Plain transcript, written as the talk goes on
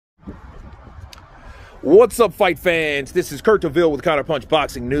What's up, fight fans? This is Kurt DeVille with Counterpunch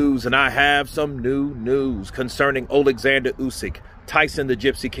Boxing News, and I have some new news concerning Alexander Usyk, Tyson the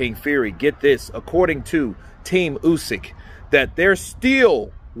Gypsy King Fury. Get this, according to Team Usyk, that they're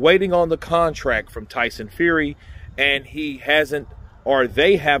still waiting on the contract from Tyson Fury, and he hasn't, or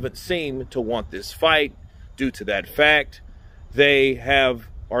they haven't seemed to want this fight. Due to that fact, they have,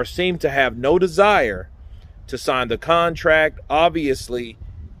 or seem to have, no desire to sign the contract. Obviously,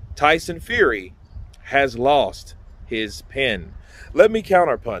 Tyson Fury has lost his pen. Let me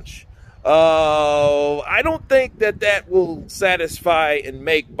counterpunch. I don't think that will satisfy and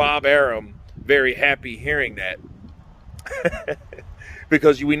make Bob Arum very happy hearing that.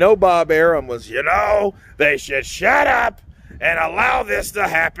 Because we know Bob Arum was, they should shut up and allow this to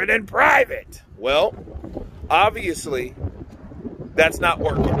happen in private. Well, obviously, that's not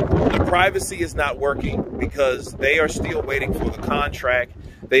working. The privacy is not working because they are still waiting for the contract.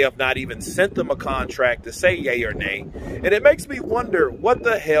 They have not even sent them a contract to say yay or nay. And it makes me wonder, what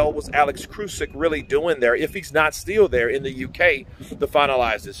the hell was Alex Usyk really doing there if he's not still there in the UK to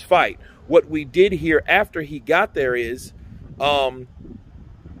finalize this fight? What we did hear after he got there is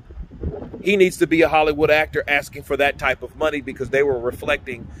he needs to be a Hollywood actor asking for that type of money, because they were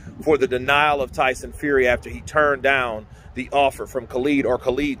reflecting for the denial of Tyson Fury after he turned down the offer from Khalid, or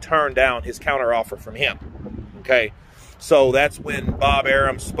Khalid turned down his counter offer from him. Okay. So that's when Bob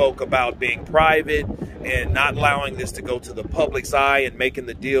Arum spoke about being private and not allowing this to go to the public's eye and making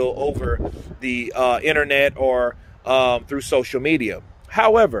the deal over the internet or through social media.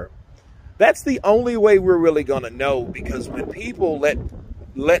 However, that's the only way we're really going to know, because when people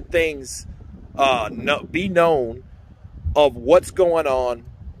let things be known of what's going on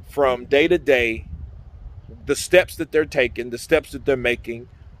from day to day, the steps that they're taking, the steps that they're making,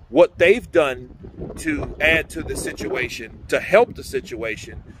 what they've done to add to the situation, to help the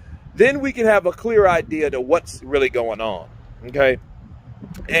situation, then we can have a clear idea to what's really going on, okay?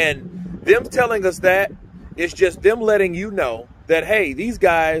 And them telling us that is just them letting you know that, hey, these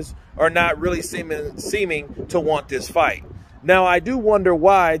guys are not really seeming to want this fight. Now, I do wonder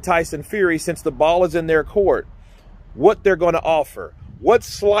why Tyson Fury, since the ball is in their court, what they're going to offer. What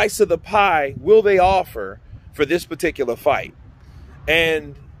slice of the pie will they offer for this particular fight?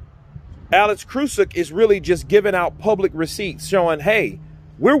 And Alex Usyk is really just giving out public receipts showing, hey,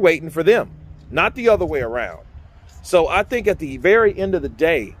 we're waiting for them, not the other way around. So I think at the very end of the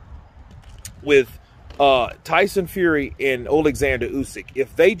day, with Tyson Fury and Alexander Usyk,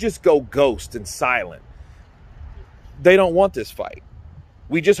 if they just go ghost and silent, they don't want this fight.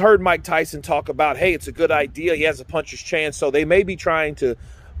 We just heard Mike Tyson talk about, hey, it's a good idea. He has a puncher's chance. So they may be trying to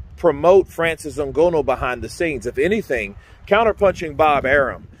promote Francis Ngannou behind the scenes. If anything, counterpunching Bob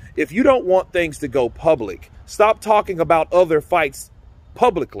Arum. If you don't want things to go public, stop talking about other fights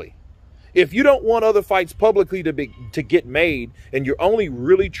publicly. If you don't want other fights publicly to get made, and you're only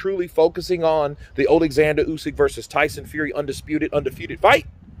really truly focusing on the Alexander Usyk versus Tyson Fury undefeated fight,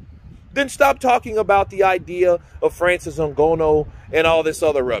 then stop talking about the idea of Francis Ngannou and all this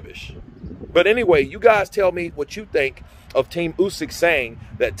other rubbish. But anyway, you guys tell me what you think of Team Usyk saying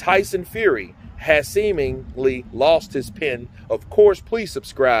that Tyson Fury has seemingly lost his pen. Of course, please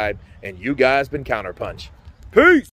subscribe, and you guys been Counterpunch. Peace!